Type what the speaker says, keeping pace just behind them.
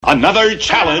Another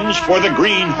challenge for the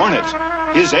Green Hornet.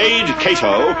 His aide,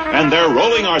 Cato, and their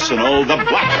rolling arsenal, the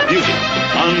Black Beauty.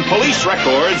 On police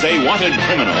records, a wanted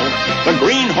criminal, the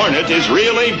Green Hornet is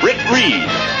really Britt Reed,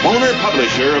 owner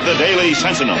publisher of the Daily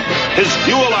Sentinel. His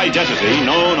dual identity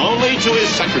known only to his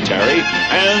secretary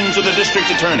and to the district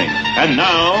attorney. And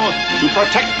now, to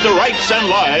protect the rights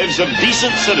and lives of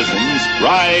decent citizens,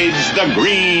 rides the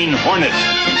Green Hornet.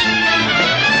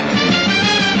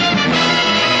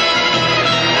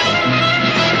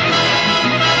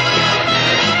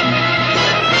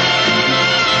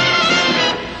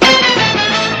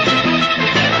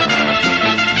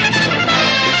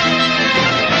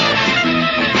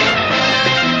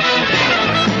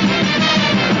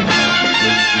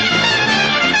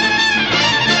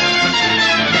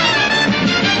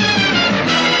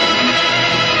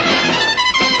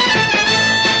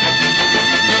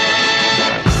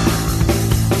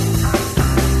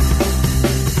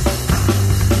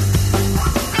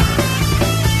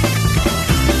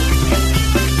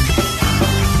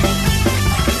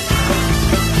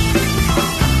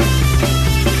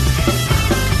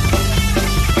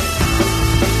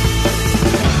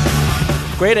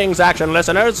 Greetings, action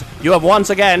listeners. You have once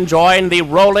again joined the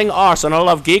rolling arsenal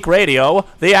of Geek Radio,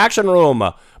 the Action Room.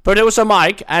 Producer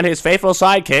Mike and his faithful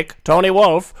sidekick, Tony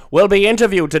Wolf, will be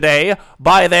interviewed today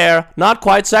by their not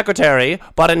quite secretary,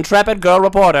 but intrepid girl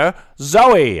reporter,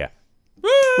 Zoe.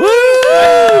 Woo!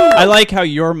 I like how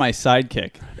you're my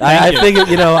sidekick. I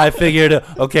figured,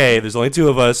 okay, there's only two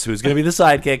of us. Who's going to be the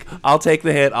sidekick? I'll take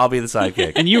the hit. I'll be the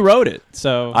sidekick. And you wrote it,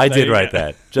 so... I did write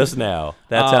that just now.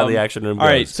 That's how the action room goes. All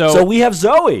right, so we have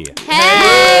Zoe.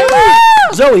 Hey!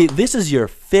 Zoe, this is your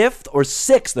 5th or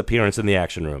 6th appearance in the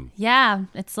action room. Yeah,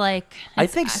 it's like... I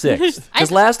think 6th.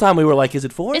 Because last time we were like, is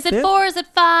it 4? Is it 4? Is it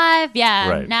 5? Yeah,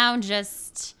 right. Now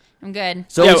I'm good.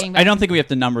 So I don't think we have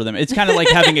to number them. It's kind of like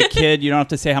having a kid. You don't have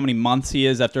to say how many months he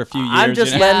is after a few years. I'm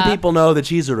just letting people know that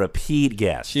she's a repeat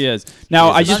guest. She is. Now,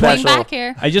 I just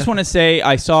want to say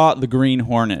I saw the Green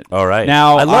Hornet. All right.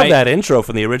 Now, I love that intro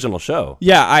from the original show.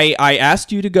 Yeah, I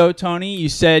asked you to go, Tony. You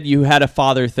said you had a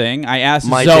father thing. I asked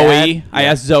My Zoe. dad? I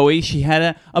asked Zoe. She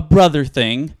had a brother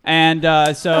thing. And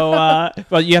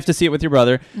well, you have to see it with your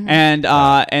brother.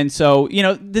 Mm-hmm. And so,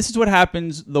 this is what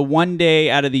happens the one day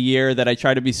out of the year that I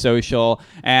try to be social.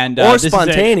 Or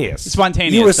spontaneous.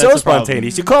 Spontaneous. You were so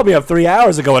spontaneous. You called me up 3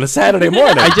 hours ago on a Saturday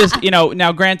morning. I just,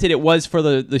 now granted, it was for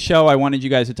the show. I wanted you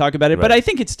guys to talk about it, Right. but I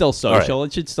think it's still social. Right.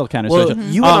 It should still kind of social.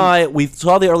 You and I, we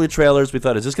saw the early trailers. We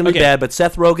thought, is this going to be bad? But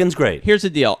Seth Rogen's great. Here's the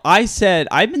deal. I've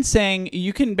been saying,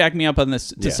 you can back me up on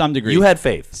this to some degree. You had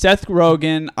faith. Seth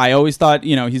Rogen, I always thought,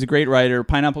 he's a great writer.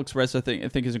 Pineapple Express, I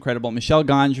think is incredible. Michel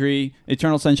Gondry,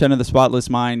 Eternal Sunshine of the Spotless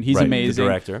Mind. He's amazing. The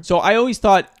director. So I always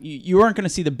thought you weren't going to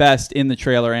see the best in the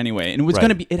trailer anyway, and it was going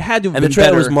to be. It had to have been better. And the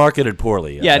trailer was marketed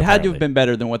poorly. Yeah, it had to have been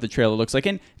better than what the trailer looks like.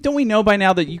 And don't we know by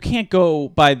now that you can't go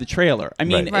by the trailer? I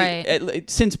mean,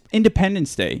 since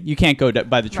Independence Day, you can't go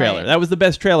by the trailer. Right. That was the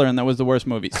best trailer, and that was the worst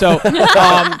movie. So,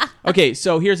 okay,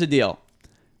 so here's the deal: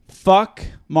 fuck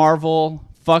Marvel,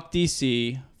 fuck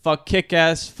DC. Fuck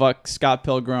Kick-Ass, fuck Scott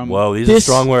Pilgrim. Whoa, these are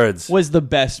strong words. Was the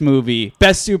best movie,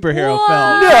 best superhero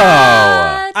film.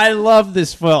 No! I love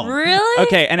this film. Really?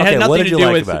 Okay, and it had nothing to do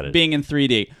like with being in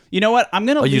 3D. You know what? I'm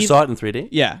gonna. You saw it in 3D?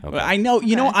 Yeah, okay. I know.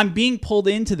 You know, I'm being pulled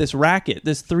into this racket,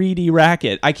 this 3D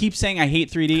racket. I keep saying I hate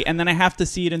 3D, and then I have to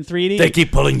see it in 3D. They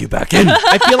keep pulling you back in.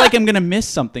 I feel like I'm gonna miss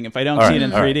something if I don't see it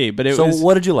in 3D. Right. But it so was.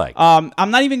 What did you like?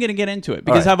 I'm not even gonna get into it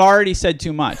because I've already said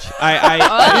too much.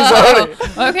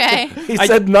 Okay. He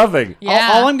said nothing.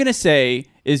 Yeah. All I'm gonna say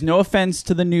is no offense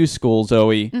to the new school,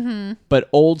 Zoe, but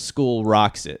old school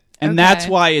rocks it. And that's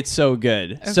why it's so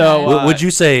good. Okay. So, would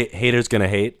you say haters gonna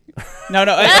hate? No.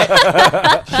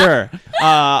 Sure.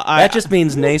 That just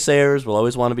means naysayers will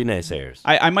always want to be naysayers.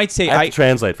 I might say I have to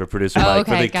translate for producer Mike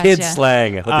for the gotcha. kids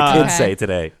slang. What the kids say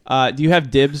today. Do you have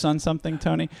dibs on something,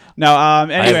 Tony? No.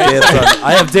 Anyway,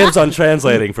 I have dibs on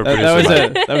translating for producer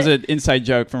Mike. That was an inside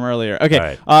joke from earlier.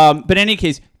 Okay. Right. But in any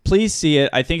case. Please see it.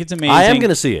 I think it's amazing. I am going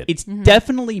to see it. It's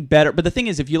definitely better. But the thing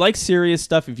is, if you like serious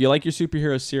stuff, if you like your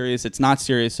superheroes serious, it's not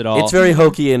serious at all. It's very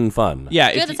hokey and fun.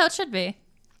 Yeah. Good, that's how it should be.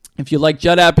 If you like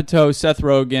Judd Apatow, Seth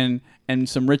Rogen, and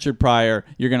some Richard Pryor,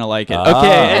 you're going to like it.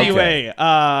 Anyway.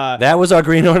 That was our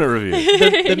Green Hornet review.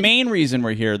 The main reason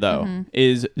we're here, though,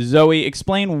 is Zoe,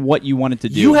 explain what you wanted to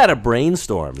do. You had a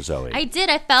brainstorm, Zoe. I did.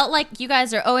 I felt like you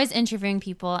guys are always interviewing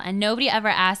people and nobody ever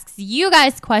asks you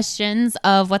guys questions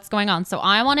of what's going on. So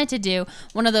I wanted to do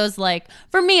one of those, like,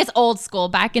 for me, it's old school.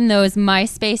 Back in those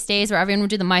MySpace days where everyone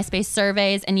would do the MySpace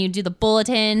surveys and you do the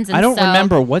bulletins. And I don't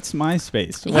remember. What's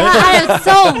MySpace? Yeah, it's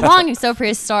so long. It's so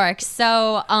prehistoric.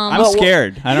 So, I'm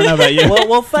scared. I don't know about you.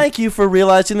 Well, thank you for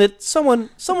realizing that someone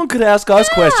could ask us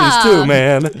questions too,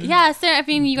 man. Yeah, so I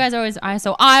mean, you guys always.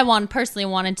 So I personally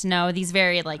wanted to know these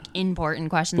very like important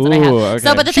questions that I have. Okay.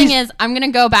 So, but the thing is, I'm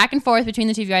gonna go back and forth between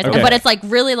the two of you guys. Okay. But it's like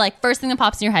really like first thing that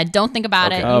pops in your head. Don't think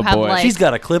about it. Oh, You have boy. like She's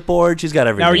got a clipboard. She's got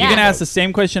everything. Now, are you Yeah. going to ask the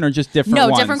same question or just different no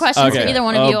ones? different questions Okay. for either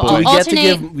one of Oh, you. boy. I'll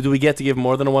Do we get to give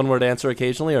more than a one-word answer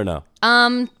occasionally, or no?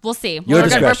 We'll see. Your We're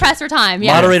discretion. pressed for time.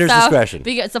 Yeah. Moderator's discretion.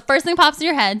 Because the first thing pops in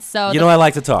your head. So You know I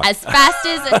like to talk. as fast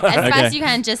as you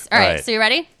can. Just all right. right. So you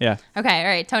ready? Yeah. Okay. All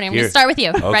right, Tony. I'm Here. gonna start with you.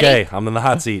 Okay, Ready? I'm in the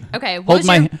hot seat. Okay. What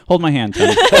Hold my hand,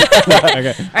 Tony. Okay. All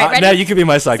right. Ready? Now you can be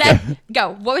my sidekick. Set,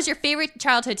 go. What was your favorite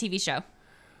childhood TV show?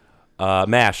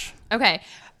 MASH. Okay.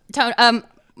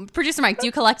 Producer Mike, do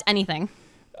you collect anything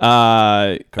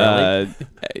Currently?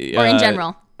 or in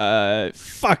general?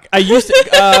 Fuck. I used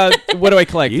to. What do I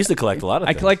collect? You used to collect a lot of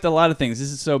I things. collect a lot of things. This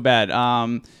is so bad.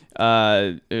 First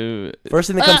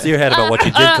thing that comes to your head about what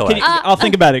you did collect. I'll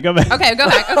think about it. Go back. Okay, go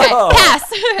back. Okay,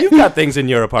 pass. You've got things in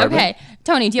your apartment. Okay,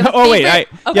 Tony, do you have a Oh favorite?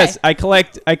 wait, yes, I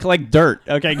collect dirt.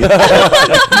 Okay, good.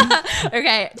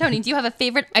 Okay, Tony, do you have a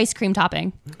favorite ice cream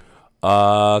topping?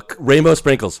 Rainbow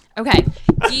sprinkles. Okay.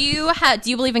 Do you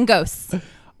believe in ghosts?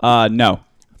 No.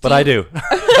 But I do.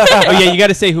 Oh yeah, you got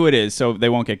to say who it is so they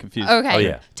won't get confused. Okay. Oh,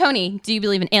 yeah. Tony, do you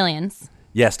believe in aliens?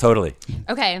 Yes, totally.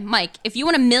 Okay, Mike, if you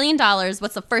won $1 million,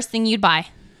 what's the first thing you'd buy?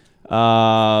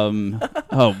 Oh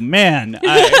man, 'cause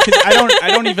I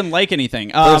don't even like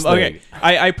anything. First thing. Okay,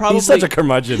 I probably. He's such a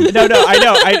curmudgeon. No, I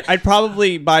know. I'd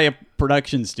probably buy a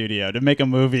production studio to make a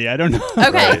movie. I don't know. Okay.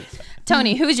 Right.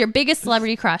 Tony, who is your biggest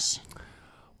celebrity crush?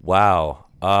 Wow.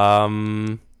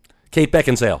 Kate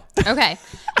Beckinsale. Okay.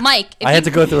 Mike, if I had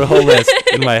to go through a whole list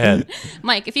in my head.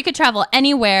 Mike, if you could travel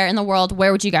anywhere in the world,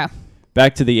 where would you go?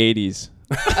 Back to the 80s.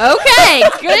 Okay,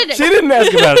 good. She didn't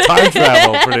ask about time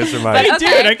travel, producer Mike.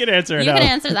 Okay. I can answer it You now. can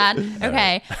answer that.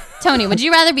 Okay. Tony, would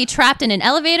you rather be trapped in an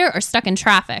elevator or stuck in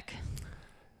traffic?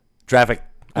 Traffic.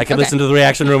 I can Okay. listen to the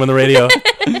reaction room on the radio.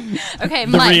 Okay,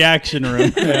 The Mike. reaction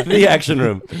room. The action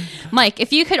room. Mike,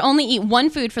 if you could only eat one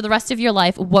food for the rest of your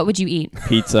life, what would you eat?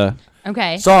 Pizza.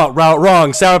 Okay.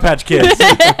 Wrong. Sour Patch Kids.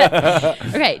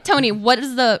 Okay, Tony, what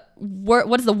is the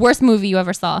worst movie you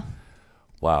ever saw?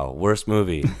 Wow, worst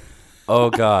movie. Oh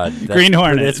God, Green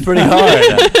Hornet. It's pretty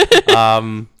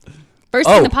hard. First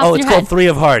thing that pops in it's your called head. Three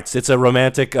of Hearts. It's a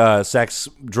romantic sex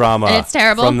drama. And it's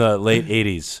terrible? From the late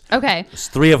 '80s. Okay. It's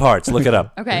Three of Hearts. Look it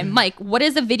up. Okay, Mike, what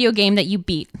is a video game that you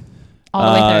beat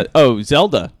all the way through? Oh,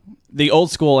 Zelda. The old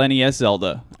school NES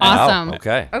Zelda. Awesome. Wow,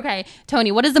 okay. Okay,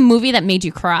 Tony, what is a movie that made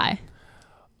you cry?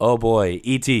 Oh boy,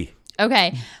 E.T.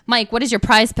 Okay, Mike, what is your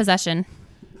prized possession?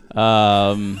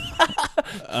 Um,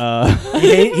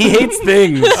 He hates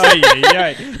things.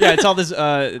 yeah, it's all this.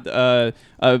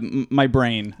 My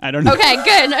brain. I don't know. Okay,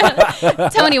 good.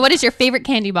 Tony, what is your favorite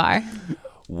candy bar?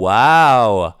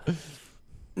 Wow.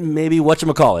 Maybe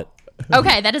whatchamacallit.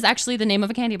 Okay, that is actually the name of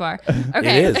a candy bar.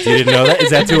 Okay. It is. You didn't know that? Is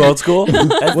that too old school?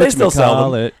 They still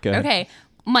sell them. Go ahead. Okay,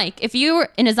 Mike, if you were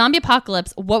in a zombie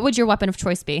apocalypse, what would your weapon of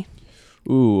choice be?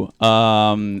 Ooh.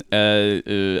 I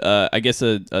guess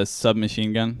a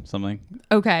submachine gun, something.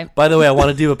 Okay. By the way, I want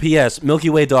to do a P.S. Milky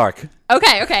Way Dark.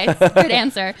 Okay. Good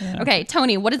answer. Okay,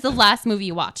 Tony, what is the last movie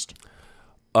you watched?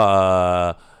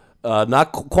 Not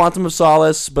Quantum of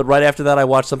Solace, but right after that I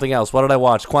watched something else. What did I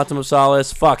watch? Quantum of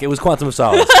Solace? Fuck, it was Quantum of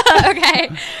Solace. Okay.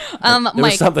 There Mike,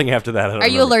 was something after that. I don't are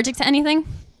you remember. allergic to anything?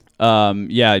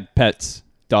 Yeah, pets,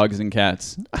 dogs and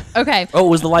cats. Okay. Oh, it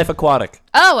was The Life Aquatic.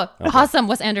 Oh, awesome,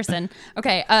 Wes Anderson.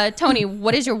 Okay, Tony,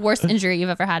 what is your worst injury you've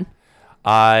ever had?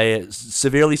 I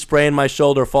severely sprained my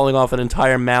shoulder falling off an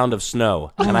entire mound of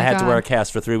snow, and my I had to God. wear a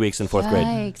cast for 3 weeks in fourth grade.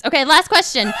 Yikes. Okay, last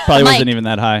question. Probably Mike, wasn't even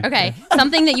that high. Okay,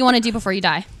 something that you want to do before you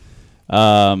die.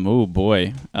 Oh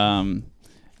boy.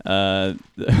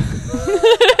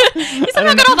 He's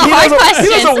not got all the hard He questions.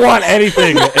 doesn't want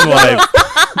anything in life.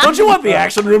 Don't you want the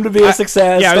action room to be a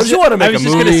success? Yeah, Don't you want to make I was a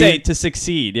just movie? gonna say to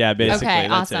succeed. Yeah, basically. Okay,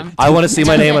 that's awesome. It. I want to see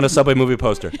my name on a Subway movie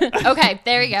poster Okay,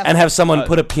 there you go. and have someone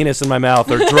put a penis in my mouth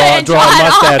or draw Draw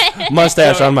a it on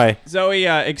mustache on my. Zoe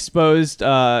exposed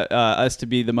us to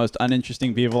be the most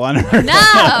uninteresting people on earth.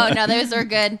 No, those are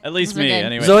good. At least Those are me, good.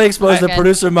 anyway. Zoe exposed Alright, that good.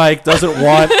 producer Mike doesn't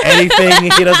want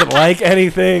anything. He doesn't like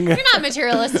anything. You're not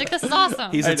materialistic. This is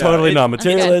awesome. He's I a know. totally It-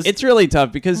 non-materialist. It's really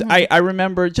tough because I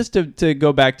remember, just to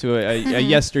go back to a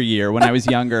yesteryear when I was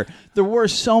younger, there were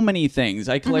so many things.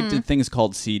 I collected things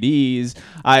called CDs.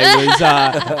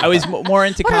 I was more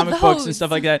into What are comic books and those?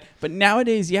 stuff like that. But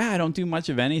nowadays, I don't do much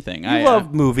of anything. You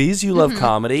love movies. You love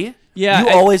comedy. Yeah, You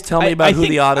always tell me about I who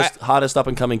think the hottest up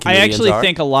and coming I comedians actually are.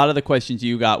 think a lot of the questions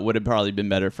you got would have probably been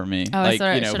better for me. Oh, I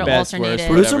should've best, alternated. worst,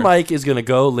 Producer whatever. Mike is going to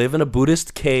go live in a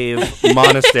Buddhist cave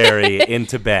monastery in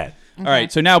Tibet. All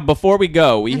right, so now before we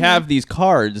go, we have these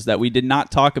cards that we did not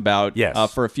talk about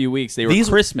Yes. for a few weeks. They were These-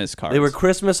 Christmas cards. They were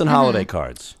Christmas and holiday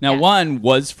cards. Now, Yes. one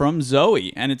was from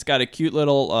Zoe, and it's got a cute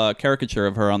little caricature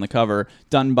of her on the cover,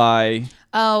 done by...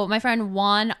 Oh, my friend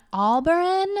Juan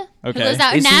Albarin, Okay. who lives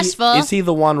out in Nashville. Is he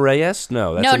the Juan Reyes?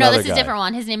 No, that's no, another this is guy. a different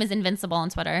one. His name is Invincible on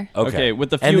Twitter. Okay, with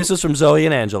the and few- this is from Zoe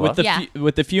and Angela. With the, Yeah.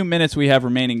 with the few minutes we have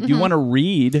remaining, do you want to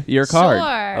read your card?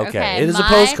 Sure. Okay. It is a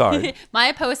postcard.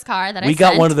 My postcard that we I got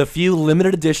sent. one of the few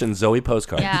limited edition Zoe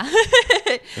postcards. Yeah.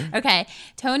 Okay.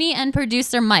 Tony and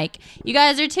producer Mike, you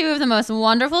guys are two of the most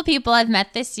wonderful people I've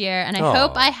met this year, and I Aw.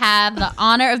 hope I have the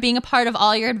honor of being a part of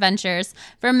all your adventures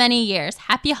for many years.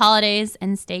 Happy holidays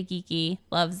and stay geeky.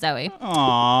 Love, Zoe.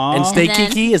 Aww. And stay And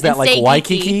then- geeky? Is that and like stay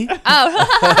Waikiki?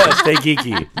 Oh. Stay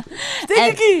geeky.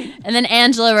 And then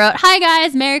Angela wrote, "Hi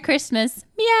guys, Merry Christmas.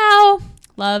 Meow.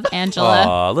 Love, Angela."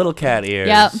 Aw, little cat ears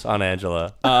Yep. on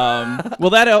Angela.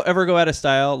 Will that ever go out of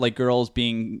style, like girls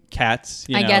being cats?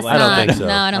 I guess I don't think so.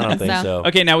 No, I don't think so.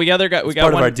 Okay, now we got Part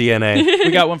one. of our DNA.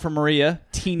 We got one from Maria,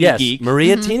 Teeny Yes, Geek,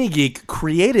 Maria Teeny Geek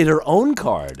created her own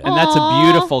card. and that's a Aw.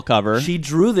 beautiful cover. She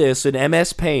drew this in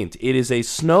MS Paint. It is a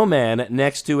snowman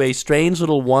next to a strange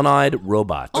little one-eyed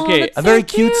robot. Okay, that's A very so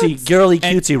cute. cutesy, girly,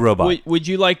 And cutesy robot. Would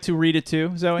you like to read it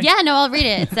too, Zoe? Yeah, no, I'll read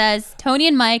it. It says, "Tony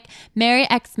and Mike, Merry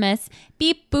Xmas.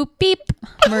 Beep, boop, beep.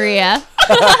 Maria."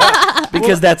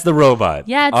 Because that's the robot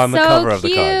Yeah, it's on the so cover of the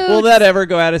cute. card. Will that ever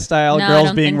go out of style? No, I girls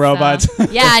don't being think robots. so.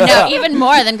 Yeah, no, even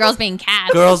more than girls being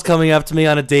cats. Girls coming up to me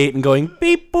on a date and going,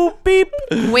 beep, boop, beep.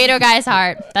 Waiter guy's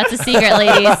heart. That's a secret,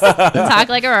 ladies. Talk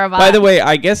like a robot. By the way,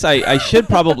 I guess I should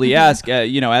probably ask,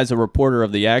 as a reporter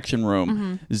of the Action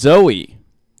Room, Zoe,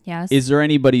 yes. is there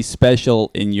anybody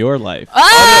special in your life?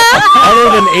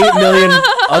 Other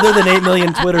than 8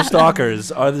 million Twitter stalkers,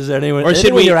 is there anyone, Or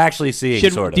should we- you're actually seeing,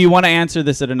 sort of? Do you want to answer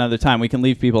this at another time? We can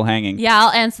leave people hanging. Yeah,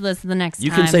 I'll answer this the next You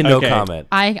time. can say no Okay. comment.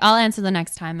 I'll answer the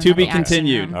next time. To be about the action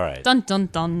continued. room. All right. Dun, dun,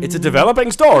 dun. It's a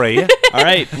developing story. All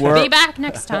right, Be back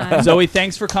next time. Zoe,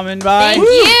 thanks for coming by. Thank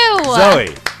you.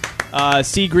 Zoe.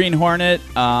 See Green Hornet,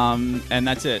 and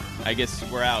that's it. I guess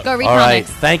we're out. Go read All right. comics.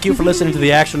 Thank you for listening to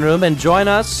The Action Room, and join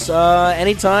us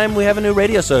anytime we have a new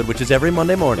radio episode, which is every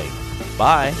Monday morning.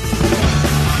 Bye.